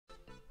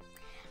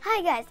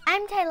Hi guys,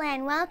 I'm Taylor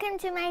and welcome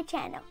to my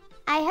channel.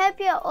 I hope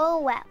you're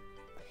all well.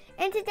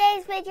 In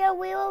today's video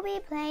we will be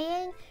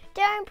playing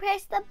Don't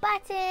Press the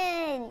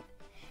Button.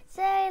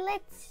 So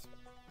let's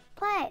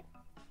play.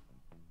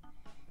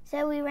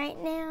 So we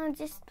right now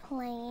just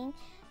playing.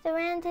 The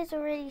round has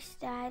already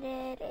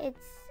started.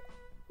 It's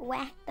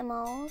whack the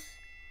moles.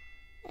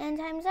 And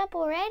time's up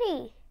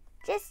already.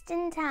 Just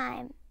in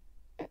time.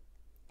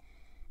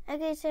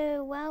 Okay,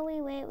 so while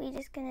we wait, we're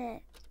just gonna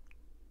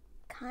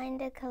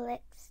kinda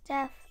collect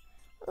stuff.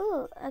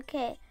 Ooh,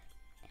 okay.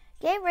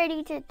 Get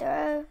ready to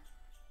throw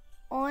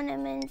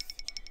ornaments.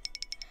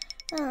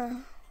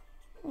 Oh,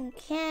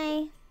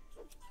 okay.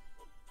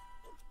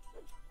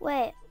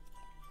 Wait,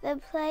 the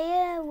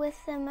player with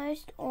the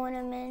most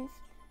ornaments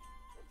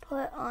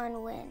put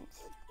on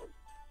wins.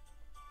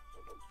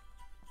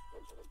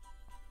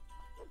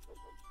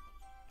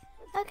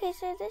 Okay,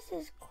 so this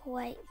is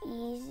quite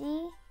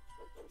easy.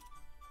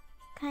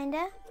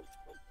 Kinda.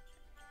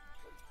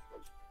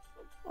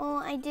 Well,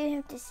 I do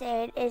have to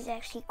say it is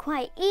actually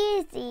quite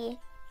easy.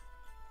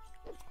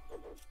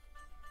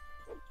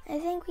 I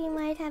think we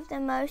might have the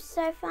most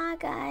so far,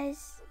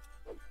 guys.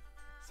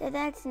 So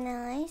that's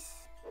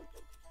nice.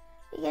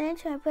 We're gonna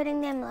try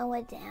putting them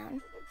lower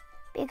down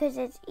because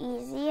it's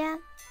easier.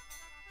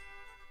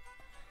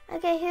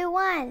 Okay, who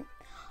won?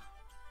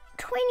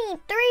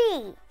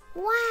 23!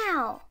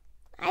 Wow!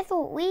 I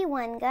thought we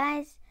won,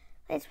 guys.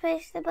 Let's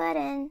push the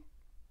button.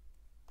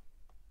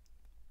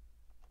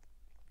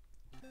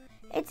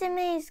 It's a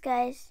maze,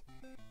 guys.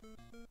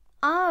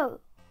 Oh,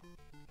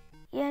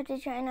 you have to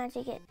try not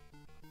to get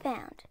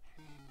found.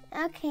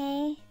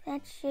 Okay,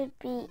 that should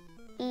be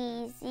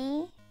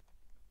easy.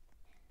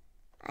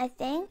 I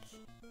think,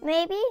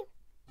 maybe?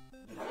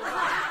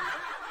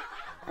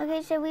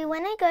 Okay, so we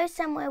want to go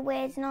somewhere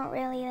where it's not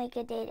really like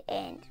a dead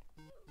end.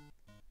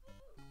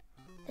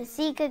 The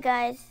seeker,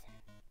 guys.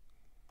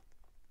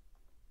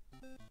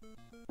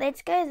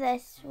 Let's go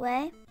this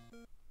way.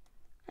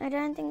 I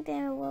don't think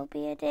there will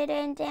be a dead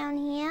end down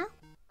here.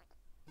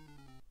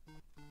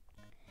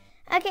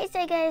 Okay,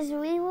 so guys,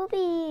 we will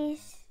be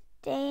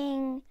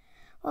staying,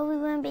 well, we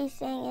won't be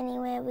staying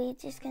anywhere. We're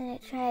just going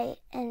to try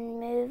and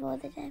move all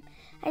the time.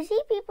 I see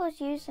people's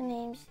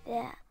usernames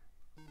there,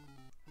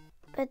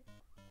 but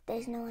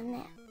there's no one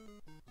there.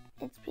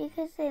 It's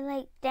because they're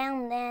like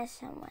down there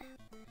somewhere.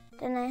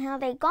 Don't know how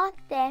they got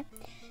there.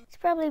 It's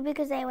probably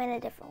because they went a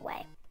different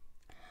way.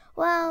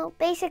 Well,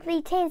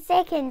 basically 10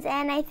 seconds,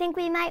 and I think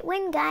we might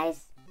win,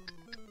 guys.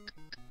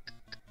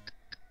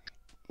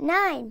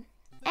 9,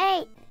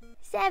 8,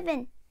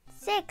 7,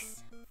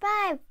 6,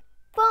 5,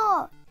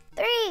 4,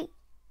 3,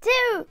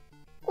 2,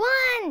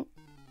 1.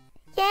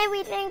 Yeah,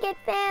 we didn't get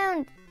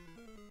found.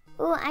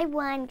 Ooh, I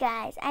won,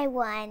 guys. I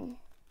won.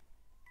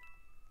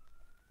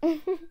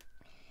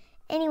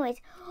 Anyways,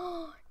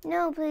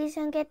 no, please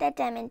don't get that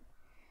diamond.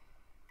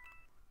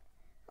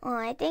 Oh,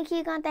 I think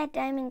you got that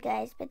diamond,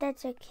 guys, but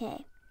that's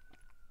okay.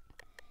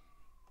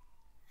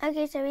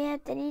 Okay, so we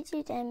have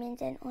 32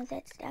 diamonds and all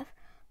that stuff.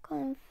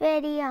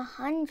 Confetti,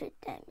 100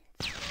 diamonds.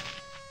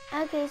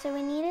 Okay, so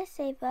we need to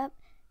save up.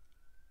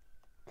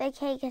 The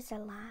cake is a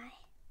lie.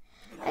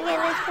 Okay,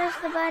 let's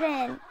push the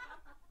button.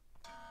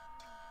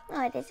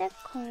 Oh, there's a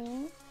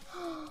coin.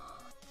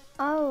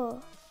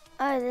 Oh,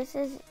 this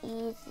is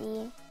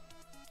easy.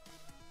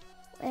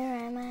 Where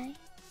am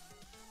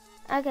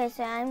I? Okay,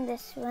 so I'm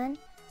this one.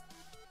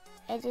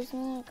 I just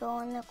need to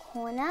go in the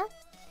corner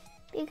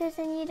because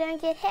then you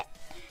don't get hit.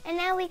 And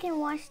now we can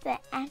watch the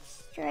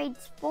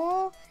asteroids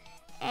fall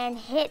and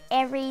hit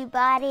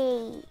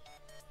everybody.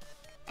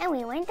 And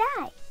we won't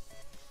die.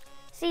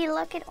 See,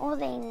 look at all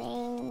their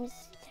names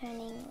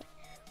turning,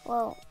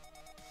 well,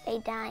 they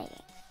dying.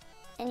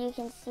 And you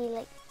can see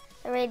like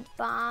the red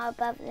bar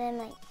above them,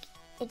 like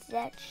it's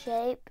that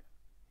shape.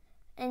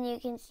 And you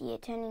can see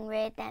it turning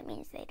red, that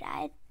means they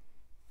died.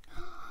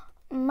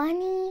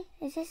 Money?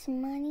 Is this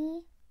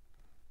money?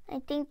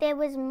 I think there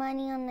was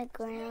money on the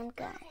ground,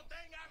 guys.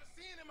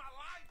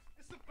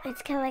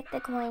 Let's collect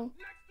the coin.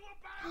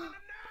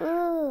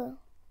 Ooh,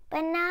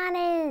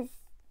 bananas.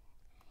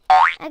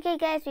 Okay,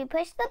 guys, we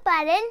push the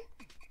button.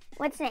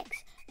 What's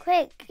next?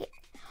 Quick.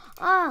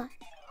 Oh,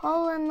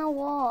 hole in the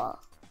wall.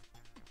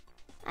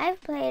 I've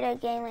played a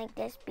game like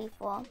this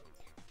before.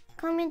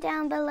 Comment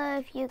down below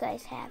if you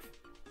guys have.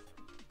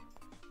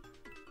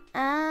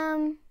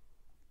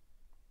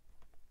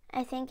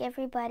 I think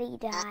everybody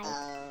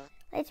died.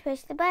 Let's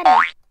push the button.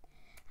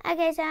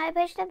 Okay, so I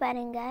pushed the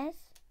button, guys.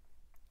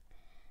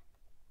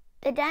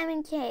 The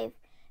diamond cave.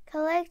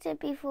 Collect it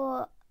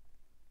before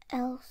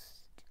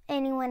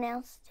anyone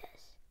else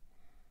does.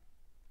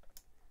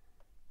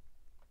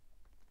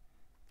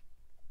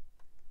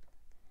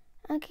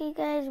 Okay,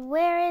 guys,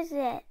 where is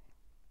it?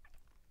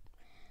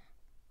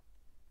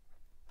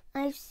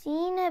 I've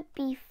seen it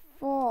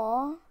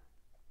before.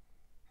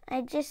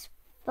 I just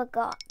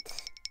forgot.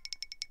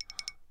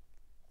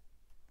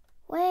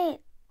 Wait.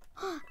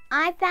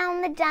 I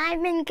found the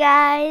diamond,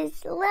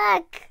 guys.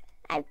 Look,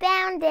 I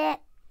found it.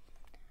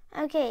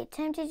 Okay,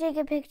 time to take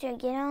a picture.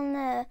 Get on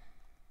the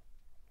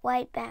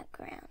white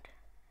background.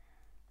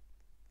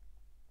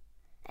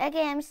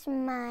 Okay, I'm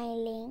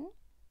smiling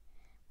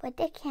with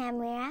the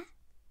camera.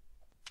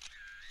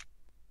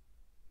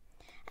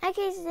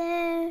 Okay,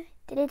 so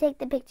did I take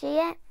the picture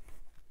yet?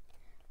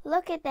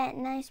 Look at that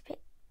nice pic.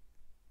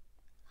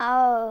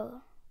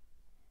 Oh,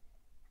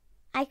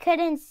 I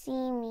couldn't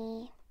see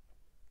me.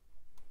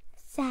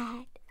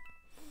 Sad.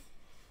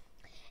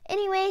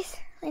 Anyways,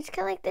 let's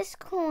collect this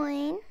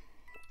coin.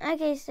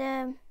 Okay,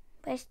 so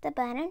push the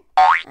button.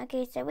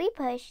 Okay, so we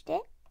pushed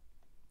it.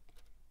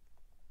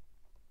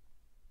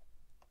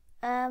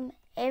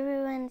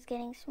 Everyone's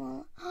getting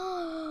smaller.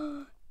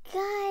 Oh,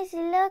 guys,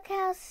 look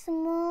how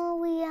small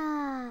we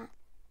are.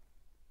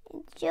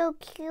 It's so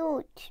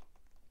cute.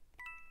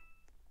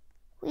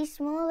 We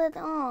smaller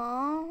than,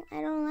 oh,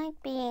 I don't like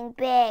being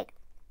big.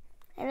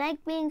 I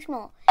like being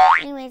small.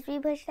 Anyways, we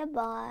push the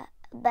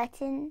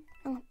button.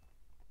 Oh,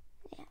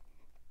 yeah.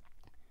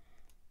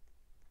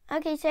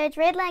 Okay, so it's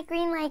red light,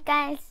 green light,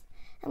 guys.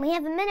 And we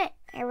have a minute.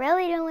 I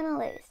really don't want to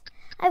lose.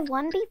 I've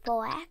won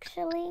before,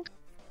 actually.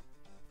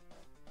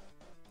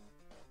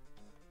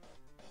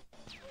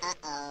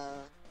 Uh-oh.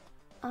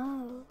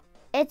 Oh,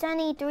 it's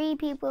only 3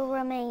 people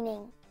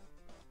remaining.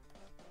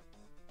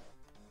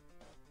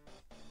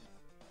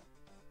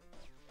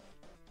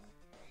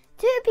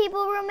 Two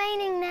people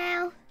remaining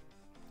now.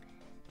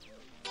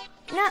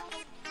 No,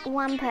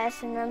 1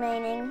 person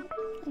remaining.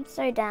 I'm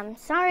so dumb.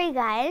 Sorry,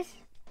 guys.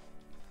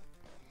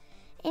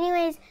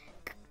 Anyways,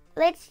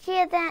 let's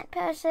cheer that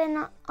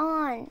person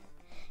on.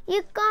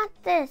 You got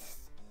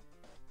this.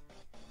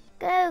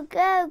 Go,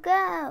 go,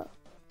 go.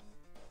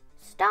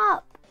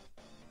 Stop.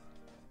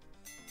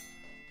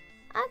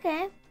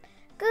 Okay.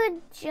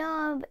 Good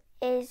job,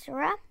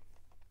 Ezra.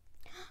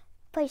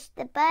 Push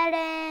the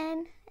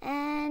button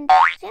and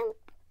jump.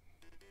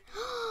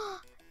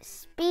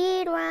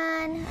 Speed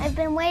run. I've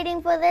been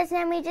waiting for this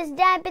and we just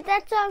died, but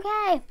that's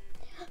okay.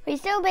 We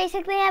still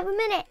basically have a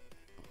minute.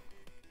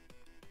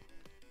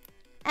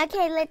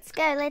 Okay, let's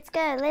go, let's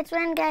go. Let's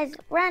run, guys.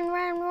 Run,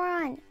 run,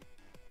 run.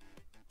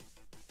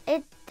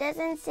 It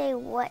doesn't say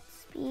what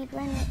speed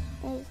run it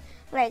is.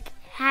 Like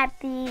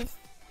happy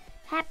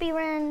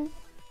run.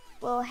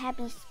 Well,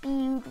 happy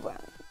speed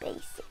run,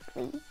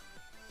 basically.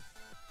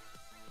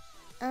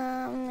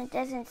 It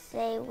doesn't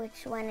say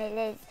which one it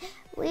is.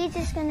 We're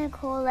just gonna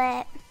call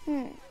it,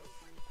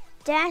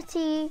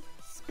 dirty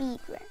speed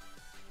run.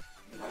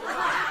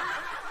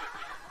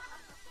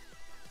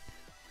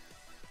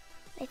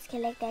 Let's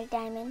collect that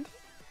diamond.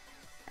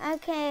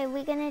 Okay,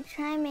 we're gonna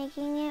try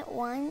making it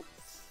once.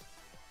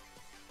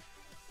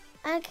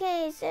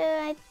 Okay, so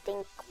I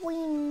think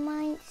we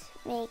might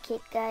make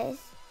it, guys.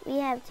 We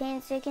have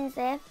 10 seconds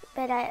left,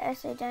 but I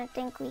also don't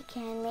think we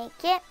can make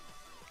it.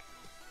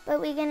 But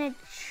we're gonna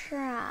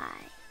try.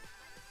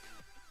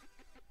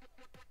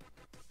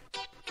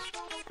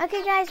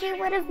 Okay, guys, we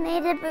would have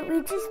made it, but we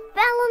just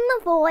fell in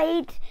the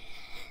void.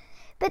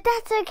 But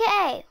that's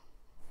okay.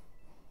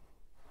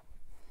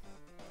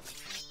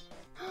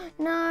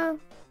 No,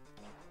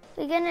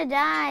 we're gonna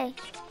die.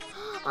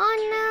 Oh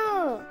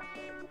no.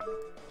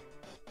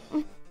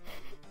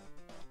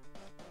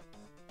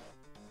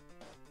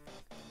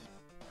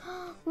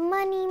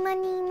 Money,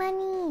 money,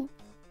 money.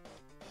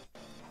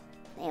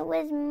 It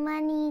was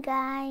money,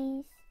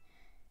 guys.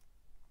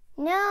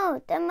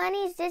 No, the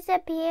money's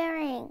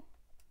disappearing.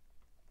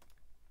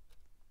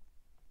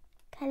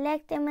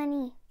 Collect the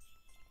money.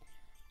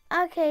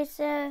 Okay,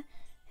 so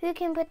who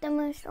can put the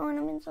most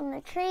ornaments on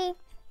the tree?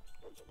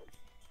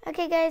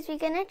 Okay, guys, we're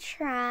gonna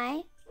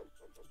try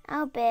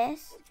our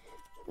best.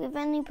 We've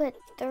only put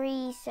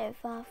 3 so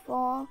far.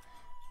 4,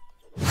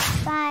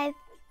 5,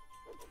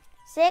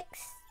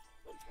 6.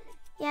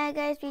 Yeah,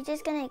 guys, we're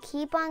just gonna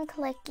keep on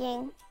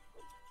clicking.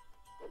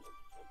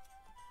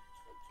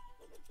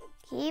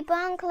 Keep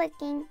on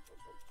clicking.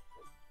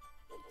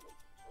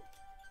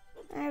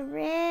 I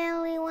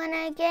really want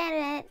to get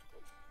it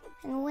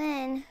and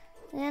win.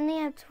 We only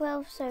have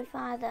 12 so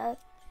far, though.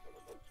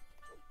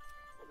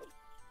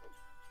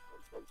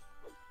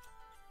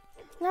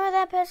 No,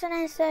 that person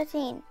has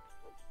 13.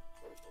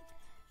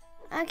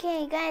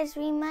 Okay, guys,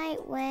 we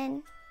might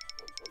win.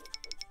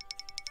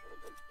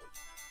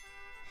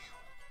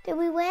 Did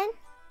we win?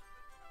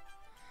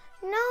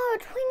 No,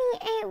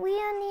 28. We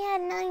only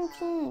had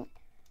 19.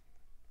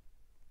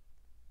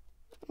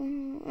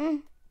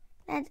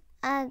 That's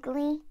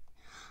ugly.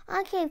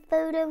 Okay,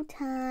 photo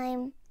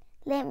time.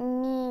 Let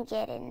me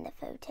get in the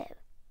photo.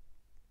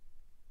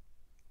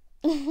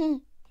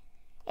 It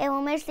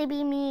will mostly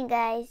be me,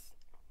 guys.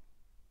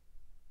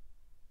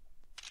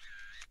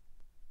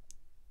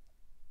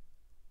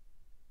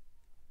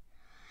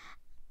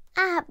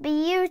 Ah,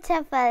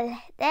 beautiful.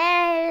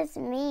 There's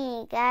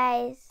me,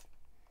 guys.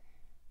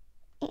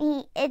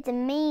 It's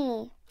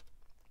me.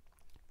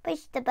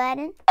 Push the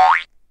button.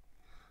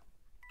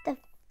 The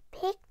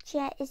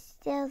picture is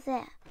still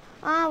there.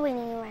 Oh, we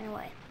need to run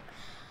away.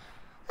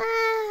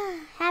 Ah,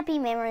 happy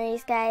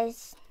memories,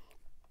 guys.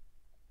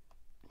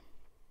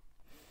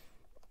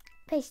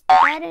 Push the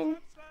button.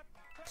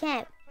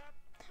 Camp.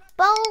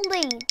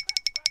 Baldy.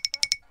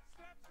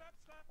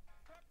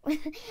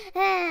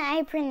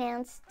 I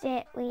pronounced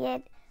it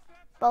weird.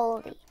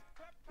 boldy.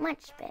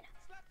 Much better.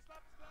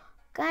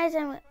 Guys,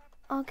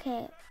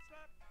 okay.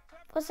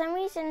 For some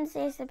reason it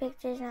says the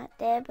picture's not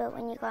there, but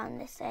when you go on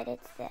this side,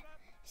 it's there.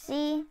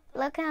 See?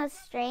 Look how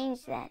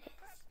strange that is.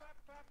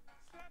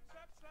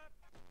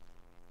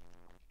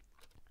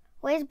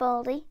 Where's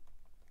Baldy?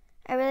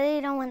 I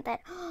really don't want that.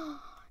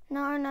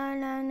 No, no,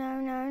 no, no,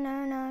 no,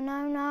 no, no,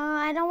 no, no.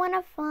 I don't want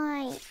to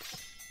fight.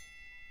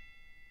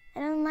 I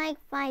don't like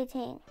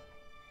fighting.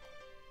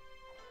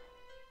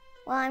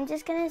 Well, I'm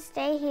just going to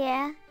stay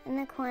here in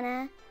the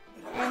corner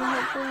and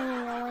hopefully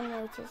no one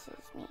notices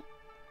me.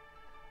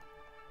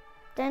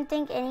 Don't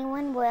think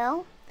anyone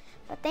will,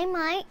 but they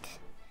might.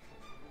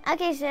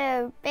 Okay,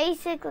 so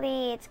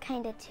basically it's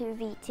kind of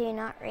 2v2,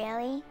 not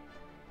really.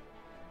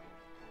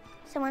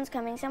 Someone's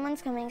coming,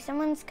 someone's coming,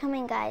 someone's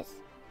coming, guys.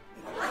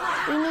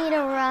 We need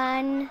to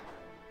run.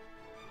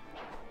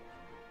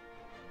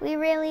 We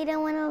really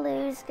don't want to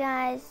lose,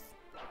 guys.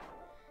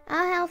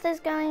 Our health is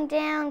going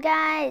down,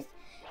 guys.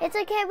 It's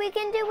okay, we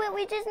can do it.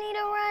 We just need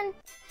to run.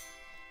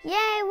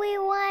 Yay, we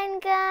won,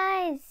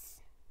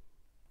 guys.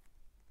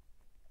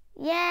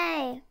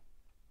 Yay.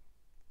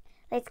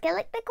 Let's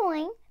collect the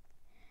coin.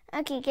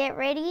 Okay, get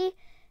ready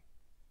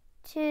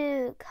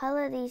to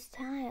color these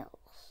tiles.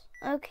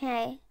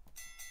 Okay.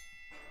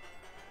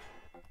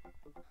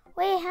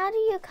 Wait, how do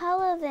you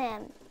color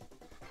them?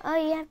 Oh,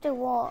 you have to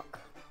walk.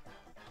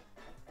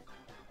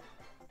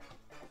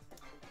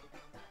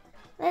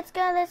 Let's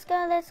go, let's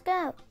go, let's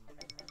go.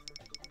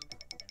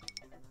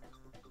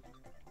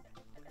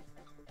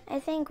 I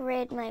think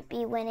red might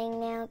be winning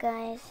now,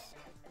 guys.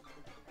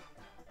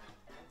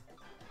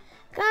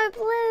 Go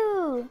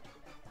blue!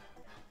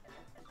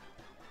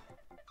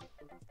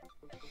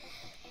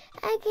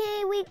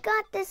 Okay, we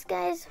got this,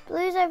 guys.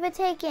 Blue's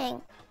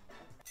overtaking.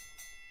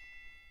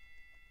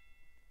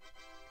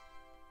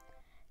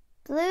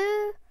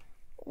 Blue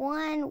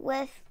won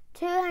with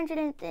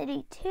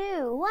 232.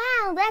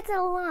 Wow, that's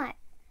a lot.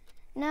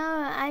 No,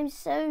 I'm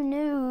so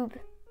noob.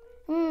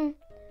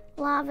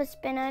 Lava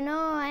spinner. No,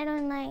 I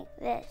don't like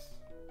this.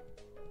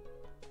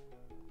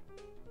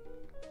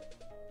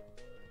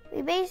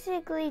 We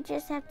basically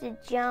just have to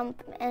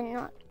jump and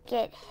not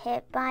get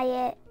hit by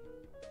it.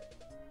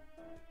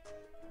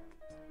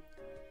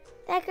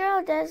 That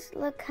girl does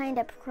look kind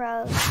of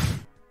pro.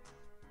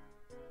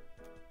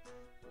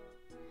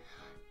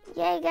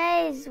 Yay,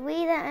 guys,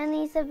 we the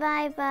only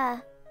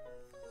survivor.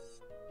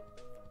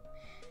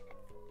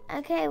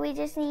 Okay, we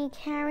just need to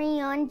carry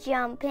on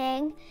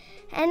jumping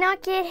and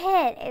not get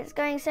hit. It's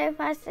going so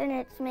fast and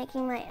it's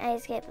making my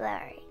eyes get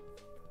blurry.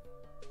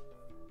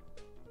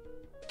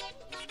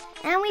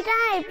 And we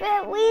died,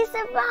 but we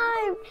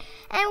survived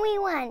and we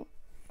won.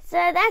 So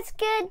that's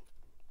good.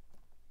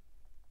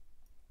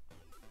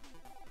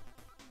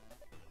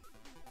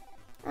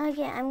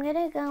 Okay, I'm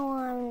gonna go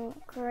on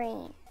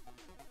green.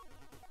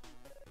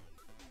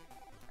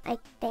 I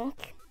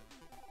think.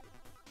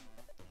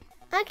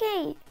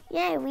 Okay,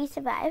 yay, we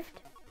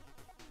survived.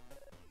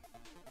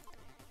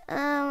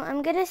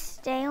 I'm gonna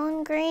stay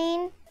on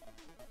green.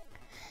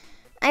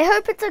 I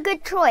hope it's a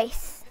good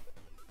choice.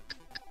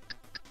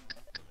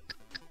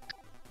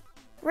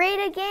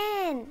 Red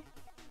again.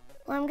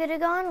 Well, I'm gonna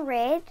go on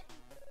red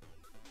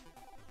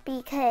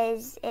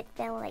because it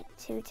fell like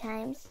 2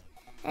 times.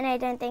 And I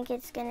don't think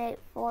it's gonna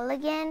fall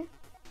again.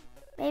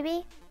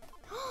 Maybe?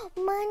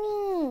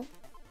 Money!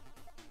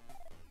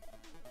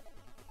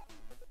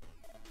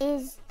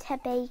 Is to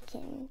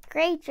bacon.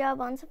 Great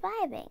job on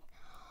surviving.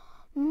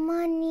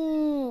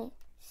 Money.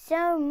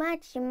 So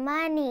much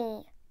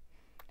money.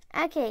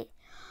 Okay.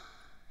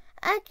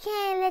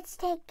 Okay, let's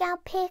take our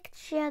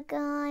picture,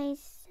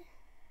 guys.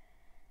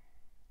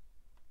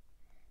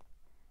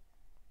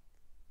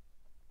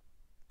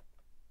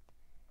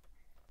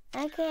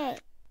 Okay.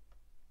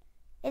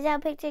 Is our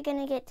picture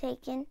gonna get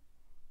taken?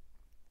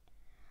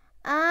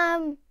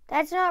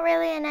 That's not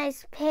really a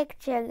nice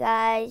picture,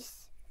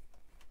 guys.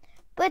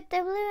 But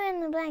the blue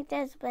and the black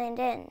does blend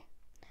in.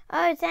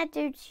 Oh, it's that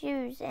dude's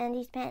shoes and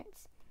his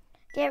pants.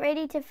 Get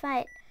ready to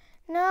fight.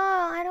 No,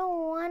 I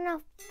don't want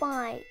to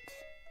fight.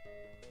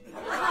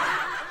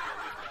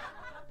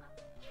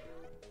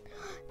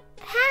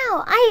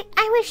 How?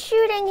 I was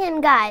shooting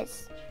him,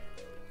 guys.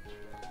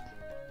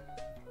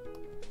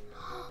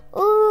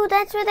 Ooh,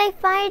 that's where they're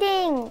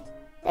fighting.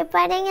 They're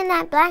fighting in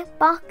that black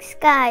box,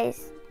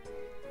 guys.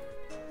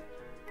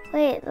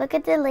 Wait, look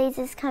at the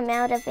lasers come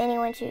out if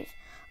anyone shoots.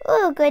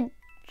 Ooh, good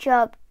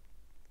job.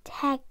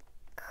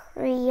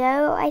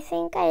 Tacrio, I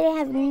think. I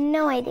have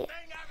no idea.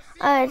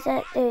 Oh, it's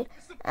that dude.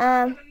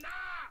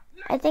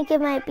 I think it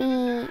might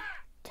be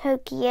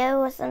Tokyo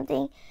or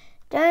something.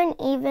 Don't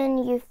even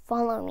you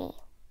follow me.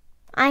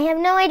 I have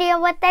no idea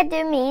what that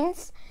dude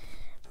means.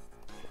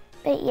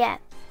 But yeah.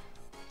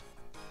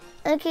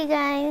 Okay,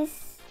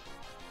 guys.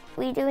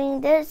 We're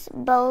doing this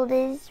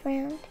boulders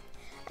round.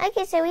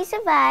 Okay, so we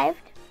survived.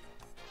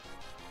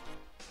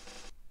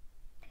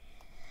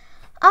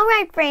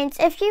 Alright friends,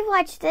 if you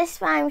watched this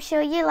far, I'm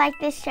sure you like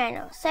this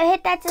channel. So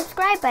hit that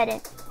subscribe button.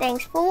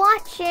 Thanks for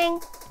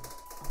watching.